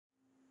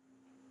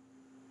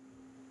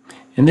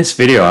In this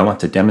video, I want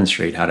to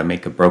demonstrate how to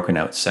make a broken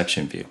out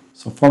section view.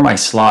 So for my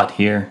slot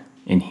here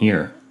and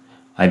here,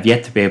 I've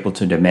yet to be able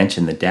to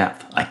dimension the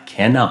depth. I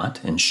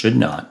cannot and should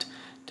not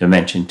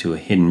dimension to a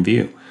hidden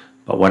view.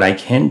 But what I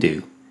can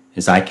do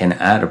is I can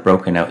add a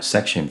broken out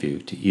section view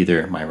to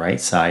either my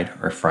right side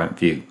or front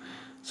view.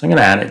 So I'm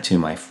going to add it to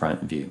my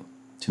front view.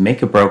 To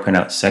make a broken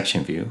out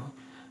section view,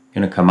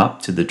 I'm going to come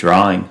up to the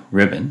drawing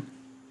ribbon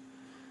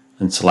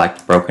and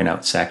select broken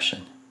out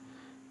section.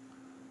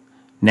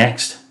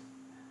 Next,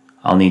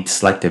 I'll need to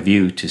select a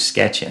view to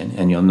sketch in,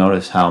 and you'll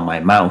notice how my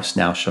mouse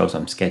now shows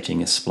I'm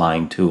sketching a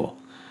spline tool.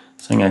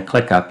 So I'm going to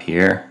click up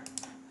here,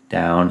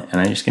 down, and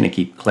I'm just going to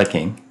keep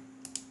clicking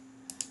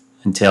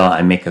until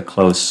I make a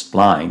closed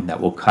spline that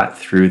will cut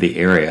through the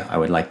area I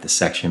would like the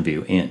section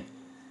view in.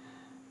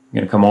 I'm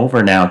going to come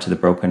over now to the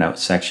broken out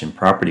section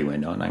property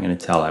window, and I'm going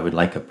to tell I would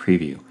like a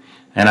preview.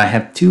 And I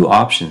have two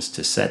options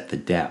to set the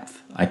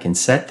depth. I can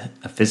set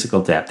a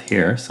physical depth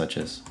here, such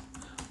as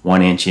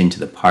 1 inch into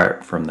the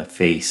part from the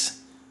face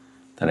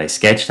that I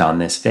sketched on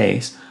this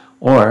face,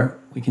 or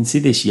we can see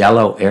this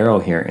yellow arrow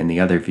here in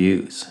the other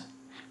views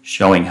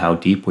showing how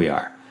deep we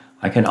are.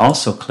 I can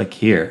also click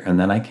here and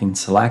then I can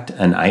select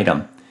an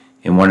item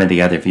in one of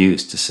the other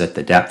views to set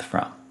the depth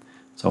from.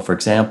 So for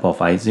example,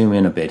 if I zoom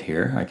in a bit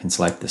here, I can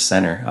select the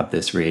center of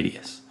this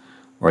radius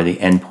or the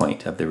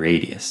endpoint of the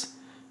radius,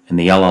 and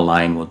the yellow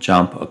line will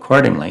jump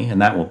accordingly,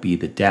 and that will be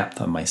the depth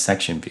of my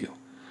section view.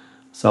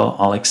 So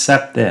I'll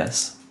accept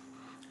this.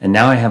 And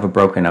now I have a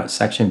broken out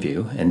section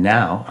view, and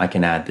now I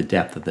can add the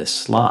depth of this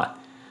slot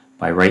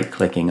by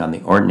right-clicking on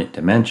the ordinate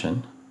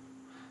dimension,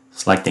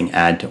 selecting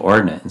Add to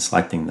Ordinate, and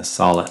selecting the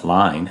solid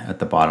line at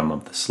the bottom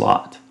of the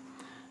slot,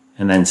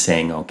 and then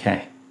saying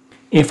OK.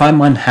 If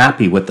I'm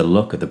unhappy with the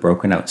look of the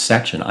broken out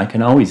section, I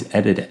can always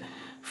edit it.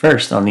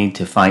 First, I'll need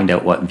to find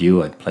out what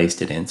view I've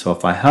placed it in. So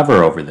if I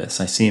hover over this,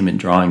 I see I'm in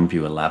Drawing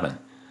View 11.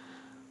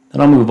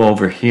 Then I'll move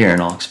over here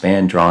and I'll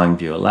expand Drawing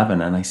View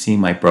 11, and I see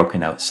my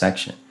broken out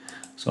section.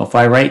 So if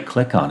I right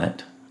click on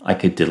it, I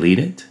could delete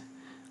it,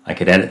 I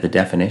could edit the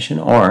definition,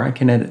 or I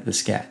can edit the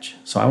sketch.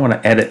 So I want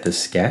to edit the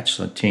sketch,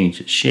 so change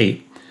its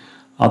shape.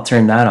 I'll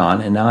turn that on,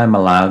 and now I'm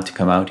allowed to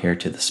come out here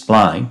to the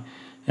spline,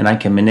 and I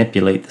can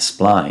manipulate the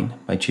spline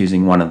by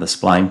choosing one of the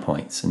spline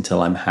points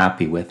until I'm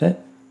happy with it,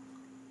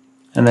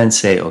 and then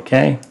say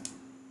OK,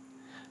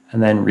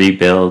 and then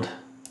rebuild,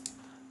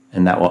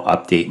 and that will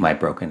update my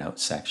broken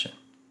out section.